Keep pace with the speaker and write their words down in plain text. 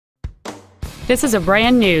This is a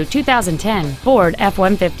brand new 2010 Ford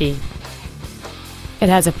F-150. It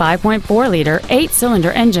has a 5.4-liter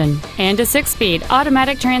 8-cylinder engine and a 6-speed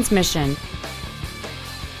automatic transmission.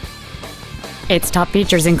 Its top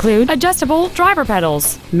features include adjustable driver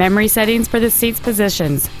pedals, memory settings for the seat's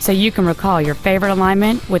positions so you can recall your favorite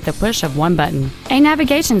alignment with the push of one button, a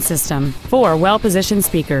navigation system, 4 well-positioned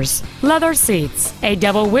speakers, leather seats, a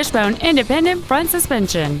double wishbone independent front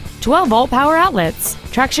suspension, 12-volt power outlets,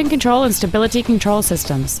 traction control and stability control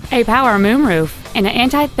systems, a power moonroof, and an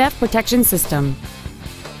anti-theft protection system.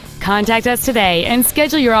 Contact us today and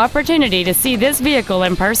schedule your opportunity to see this vehicle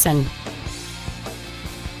in person.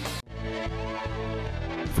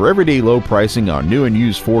 For everyday low pricing on new and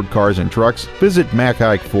used Ford cars and trucks, visit Mac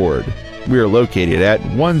Haik Ford. We are located at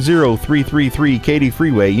 10333 Katy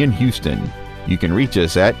Freeway in Houston. You can reach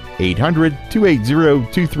us at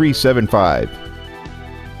 800-280-2375.